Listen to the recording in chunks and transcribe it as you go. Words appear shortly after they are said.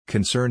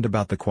Concerned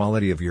about the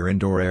quality of your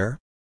indoor air?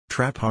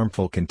 Trap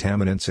harmful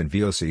contaminants and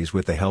VOCs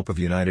with the help of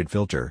United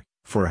Filter.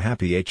 For a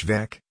happy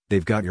HVAC,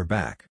 they've got your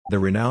back. The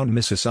renowned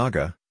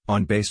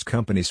Mississauga-based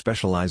company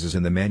specializes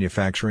in the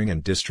manufacturing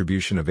and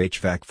distribution of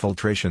HVAC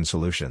filtration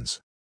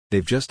solutions.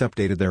 They've just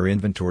updated their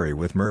inventory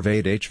with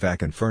Merv8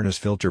 HVAC and furnace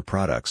filter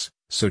products,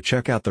 so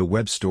check out the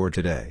web store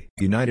today.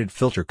 United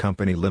Filter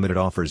Company Limited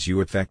offers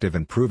you effective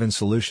and proven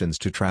solutions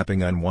to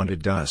trapping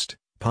unwanted dust,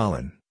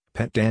 pollen,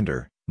 pet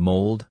dander,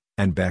 mold,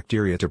 and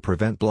bacteria to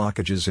prevent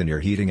blockages in your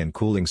heating and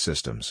cooling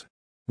systems.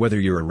 Whether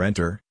you're a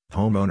renter,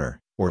 homeowner,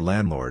 or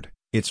landlord,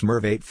 its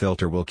Merv8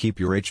 filter will keep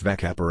your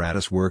HVAC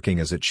apparatus working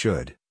as it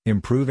should,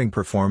 improving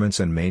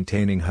performance and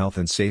maintaining health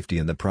and safety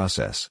in the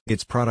process.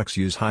 Its products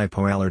use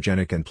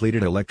hypoallergenic and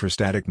pleated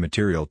electrostatic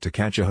material to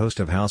catch a host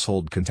of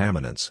household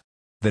contaminants.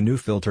 The new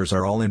filters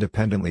are all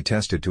independently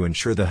tested to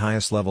ensure the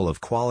highest level of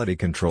quality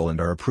control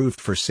and are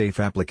approved for safe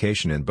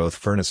application in both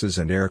furnaces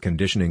and air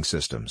conditioning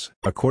systems.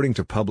 According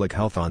to Public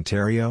Health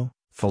Ontario,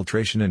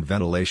 filtration and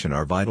ventilation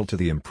are vital to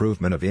the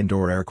improvement of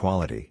indoor air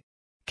quality.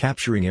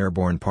 Capturing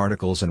airborne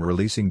particles and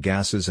releasing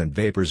gases and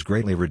vapors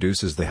greatly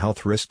reduces the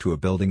health risk to a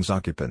building's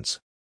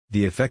occupants.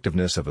 The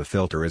effectiveness of a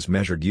filter is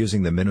measured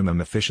using the Minimum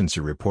Efficiency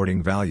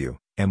Reporting Value,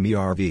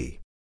 MERV.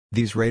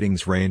 These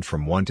ratings range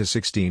from 1 to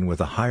 16 with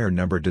a higher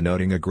number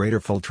denoting a greater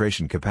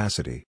filtration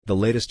capacity. The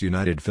latest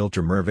United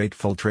Filter Merv8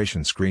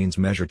 filtration screens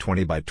measure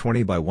 20 by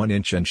 20 by 1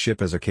 inch and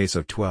ship as a case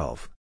of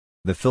 12.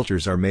 The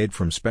filters are made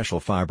from special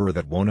fiber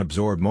that won't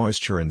absorb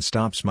moisture and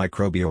stops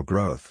microbial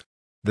growth.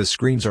 The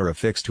screens are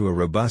affixed to a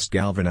robust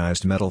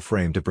galvanized metal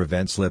frame to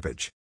prevent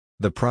slippage.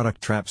 The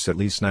product traps at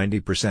least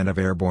 90% of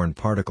airborne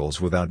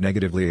particles without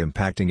negatively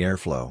impacting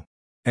airflow.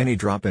 Any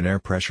drop in air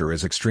pressure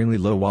is extremely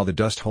low while the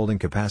dust-holding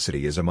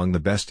capacity is among the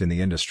best in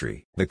the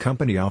industry. The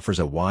company offers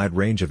a wide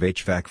range of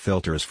HVAC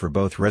filters for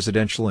both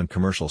residential and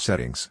commercial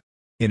settings.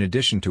 In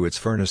addition to its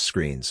furnace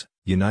screens,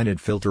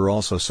 United Filter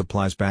also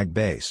supplies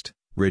bag-based,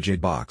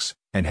 rigid box,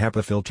 and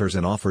HEPA filters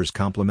and offers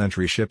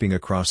complimentary shipping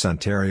across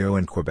Ontario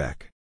and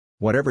Quebec.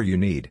 Whatever you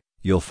need,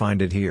 you'll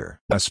find it here.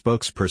 A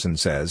spokesperson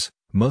says,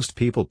 most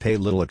people pay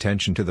little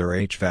attention to their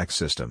HVAC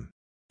system.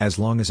 As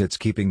long as it's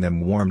keeping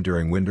them warm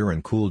during winter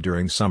and cool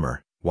during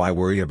summer, why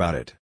worry about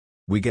it?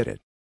 We get it.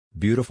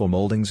 Beautiful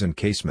moldings and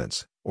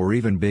casements, or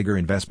even bigger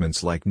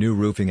investments like new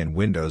roofing and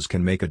windows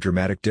can make a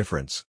dramatic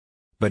difference.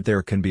 But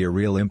there can be a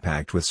real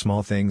impact with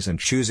small things, and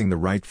choosing the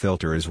right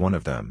filter is one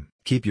of them.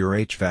 Keep your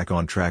HVAC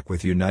on track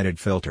with United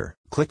Filter.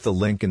 Click the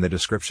link in the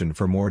description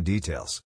for more details.